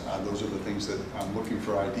knows. Those are the things that I'm looking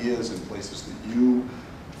for, ideas and places that you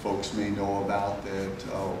folks may know about,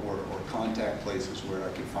 that or contact places where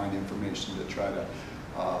I could find information to try to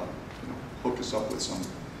you know, hook us up with some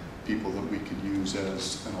people that we could use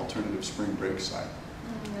as an alternative spring break site.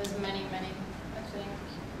 There's many, I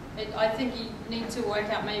think. I think you need to work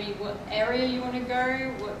out maybe what area you want to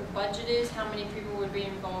go, what the budget is, how many people would be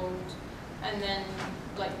involved, and then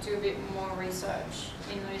like do a bit more research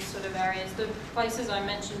in those sort of areas. The places I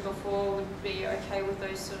mentioned before would be okay with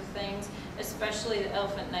those sort of things, especially the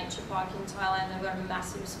Elephant Nature Park in Thailand. They've got a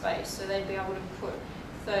massive space, so they'd be able to put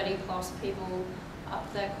 30 plus people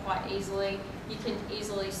up there quite easily. You can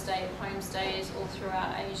easily stay at homestays all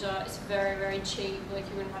throughout Asia. It's very, very cheap. Like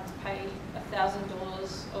you wouldn't have to pay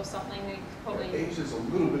 $1,000 or something. Probably. Asia's a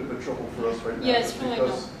little bit of a trouble for us right now. Yeah, it's really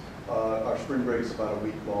because our spring break is about a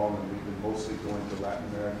week long, and we've been mostly going to Latin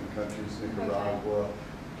American countries, Nicaragua,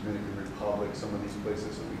 Dominican Republic, some of these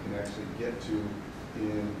places that we can actually get to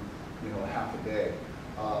in half a day.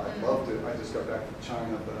 I'd love to. I just got back from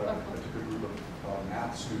China, but I took a group of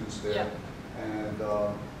math students there, and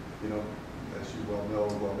as you well know,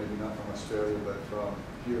 well maybe not from Australia, but from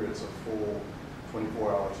here it's a full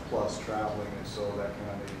 24 hours plus traveling, and so that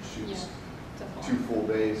kind of maybe shoots 2 full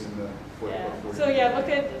days in the foot. So look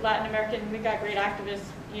at Latin American. We've got great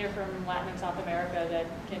activists here from Latin and South America that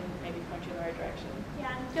can maybe point you in the right direction.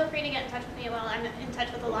 Yeah, and feel free to get in touch with me. Well, I'm in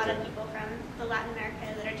touch with a lot of people from the Latin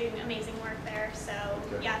America that are doing amazing work there. So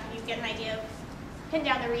yeah, if you get an idea of pin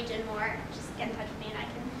down the region more, just get in touch with me and I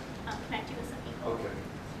can connect you with some people. Okay,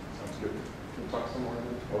 sounds good. Can we talk some more?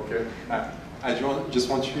 Okay. I just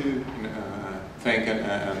want to thank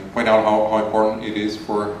and point out how important it is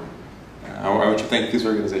for. I want to thank these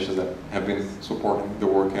organizations that have been supporting the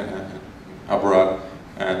work abroad,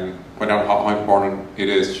 and point out how important it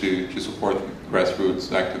is to support grassroots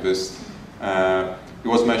activists. It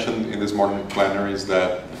was mentioned in this morning plenaries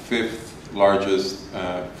that the 5th largest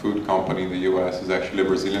food company in the US is actually a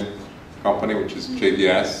Brazilian company, which is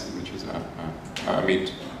JBS, which is a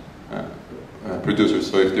meat producer.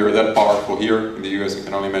 So if they're that powerful here in the US, you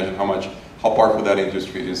can only imagine how powerful that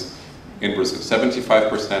industry is in Brazil.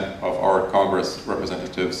 75% of our Congress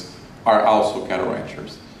representatives are also cattle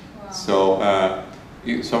ranchers. Wow. So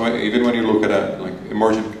even when you look at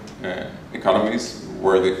emerging economies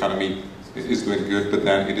where the economy is doing good, but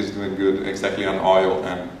then it is doing good exactly on oil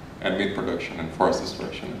and meat production and forest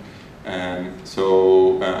destruction, and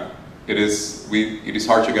so it is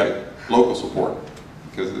hard to get local support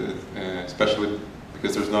because especially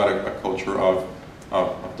because there's not a culture of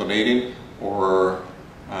donating or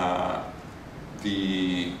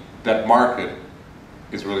that market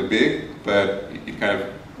is really big, but it kind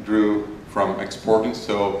of drew from exporting,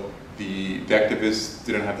 so the activists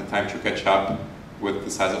didn't have the time to catch up with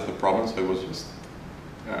the size of the problem, so it was just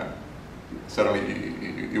suddenly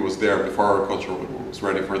it was there before our culture was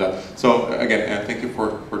ready for that. So again, thank you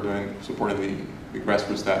for supporting the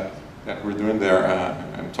grassroots that we're doing there.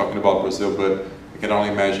 I'm talking about Brazil, but I can only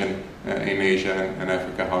imagine in Asia and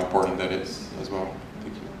Africa how important that is as well.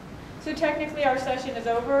 Thank you. So technically our session is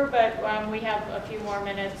over, but we have a few more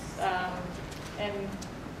minutes. And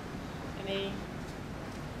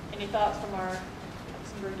any thoughts from our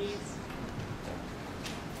Luxembourgese?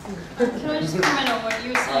 Can I just comment on what you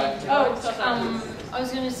were saying, Joe? I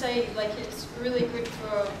was going to say, it's really good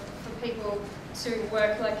for people to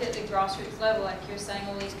work at the grassroots level, like you're saying,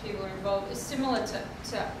 all these people are involved. It's similar to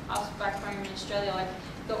us back home in Australia,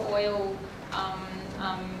 the oil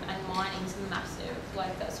and mining's massive.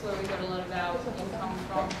 That's where we got a lot of our income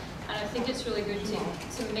from. And I think it's really good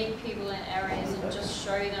to meet people in areas and just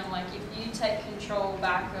show them, if you take control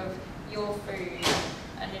back of your food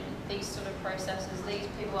and in these sort of processes, these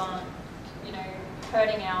people aren't,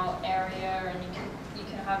 hurting our area, and you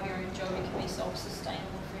can have your own job, you can be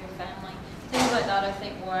self-sustainable for your family. Things like that I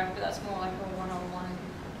think work, but that's more like a one-on-one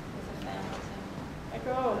with a family thing.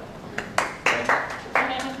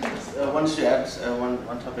 I wanted to add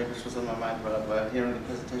one topic which was on my mind while hearing the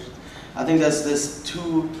presentation. I think there's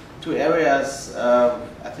two areas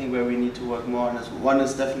I think where we need to work more on. One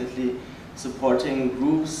is definitely supporting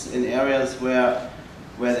groups in areas where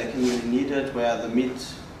they can really need it, where the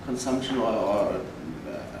meat consumption or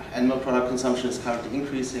animal product consumption is currently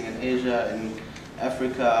increasing in Asia, in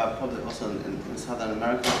Africa, probably also in Southern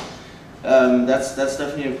America. That's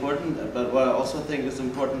definitely important, but what I also think is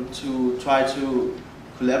important to try to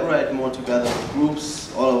collaborate more together with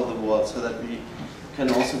groups all over the world so that we can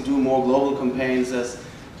also do more global campaigns. As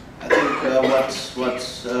I think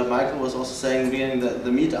what Michael was also saying, being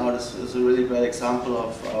the Meat Out is a really great example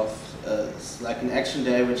of like an action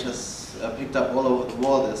day which has picked up all over the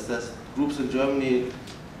world. There's groups in Germany,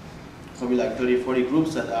 probably like 30-40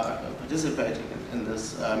 groups that are participating in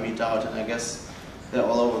this Meat Out, and I guess they're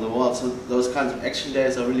all over the world. So those kinds of action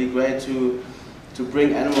days are really great to to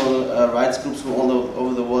bring animal rights groups from all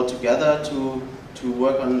over the world together to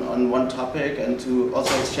work on one topic and to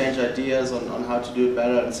also exchange ideas on how to do it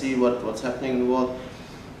better and see what's happening in the world.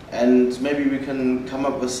 And maybe we can come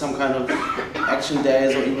up with some kind of action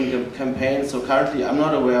days or even campaigns. So currently I'm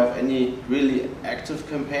not aware of any really active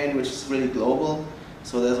campaign which is really global.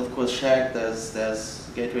 So there's of course SHAG, there's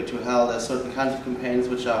Gateway to Hell, there's certain kinds of campaigns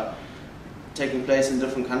which are taking place in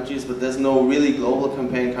different countries, but there's no really global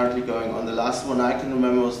campaign currently going on. The last one I can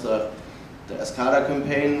remember was the Escada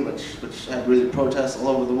campaign, which had really protests all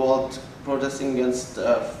over the world protesting against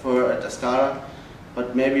fur at Escada.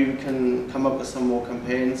 But maybe we can come up with some more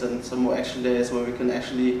campaigns and some more action days where we can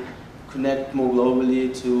actually connect more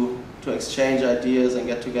globally to exchange ideas and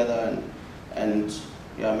get together and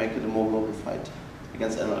yeah, make it a more global fight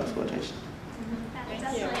against animal exploitation.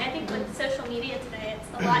 Definitely. I think with social media today, it's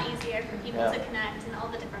a lot easier for people to connect, and all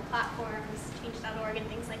the different platforms, change.org and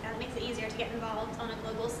things like that. It makes it easier to get involved on a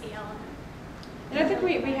global scale. And I think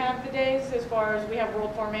we have the days as far as we have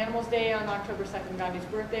World Farm Animals Day on October 2nd, Gandhi's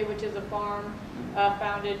birthday, which is a farm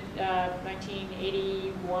founded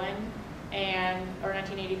 1981 or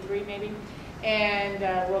 1983 maybe, and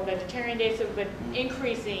World Vegetarian Day. So, but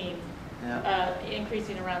increasing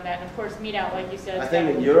around that, and of course Meat Out, like you said. I think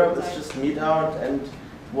in Europe it's just Meat Out, and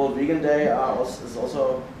World Vegan Day is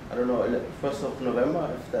also, I don't know, 1st of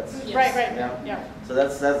November, if that's right. Yeah. So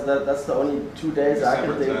that's the only 2 days I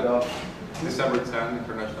can think of. December 10,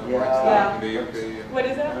 International Animal Rights Day in the UK. What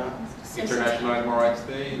is that? International Animal Rights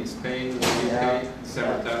Day in Spain, in the UK,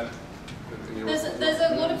 December 10th. There's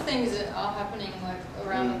a lot of things that are happening like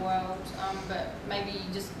around the world, but maybe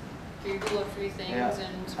just Google a few things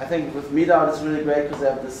and. I think with Meat Out it's really great because they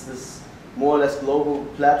have this more or less global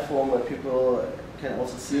platform where people can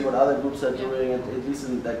also see what other groups are doing. And at least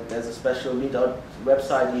there's a special Meat Out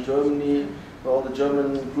website in Germany where all the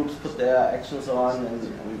German groups put their actions on, and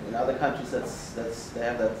in other countries they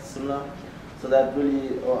have that similar. So that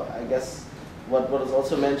really, I guess, what was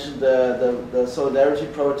also mentioned, the solidarity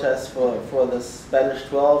protest for the Spanish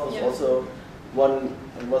 12 was also one.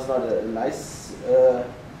 It was not a nice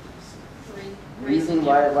reason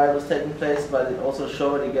why it was taking place, but it also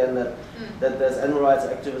showed again that there's animal rights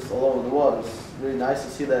activists all over the world. It's really nice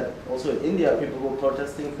to see that also in India people were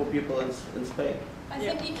protesting for people in Spain. I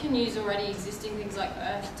think you can use already existing things like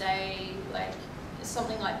Earth Day, like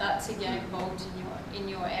something like that, to get involved in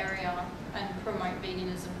your area and promote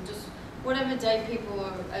veganism. Just whatever day people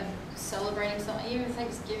are celebrating something, even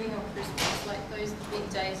Thanksgiving or Christmas, like those big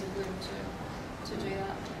days are good to do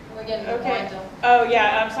that. We're getting a reminder. Oh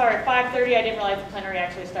yeah, I'm sorry. 5:30. I didn't realize the plenary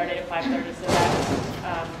actually started at 5:30, so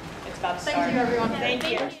that's it's about to start. Thank you, everyone. Thank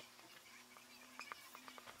you.